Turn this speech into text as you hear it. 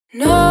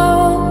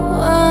No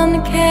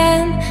one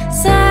can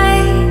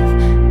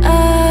save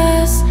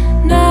us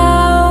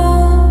now.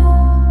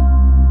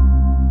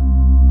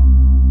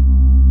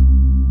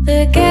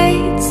 The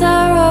gates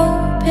are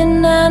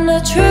open and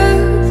the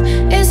truth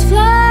is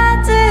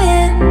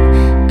flooding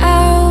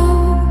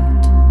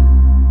out.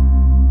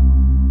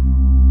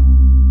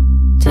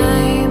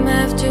 Time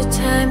after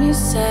time you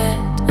said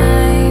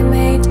I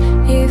made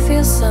you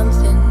feel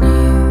something new.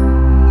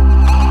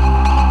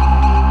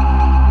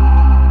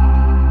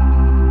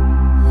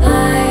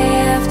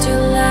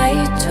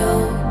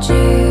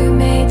 You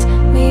made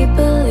me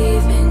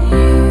believe in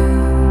you.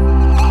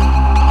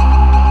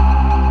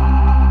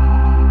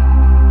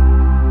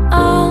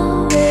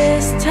 All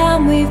this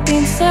time we've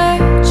been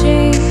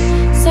searching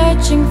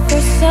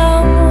for some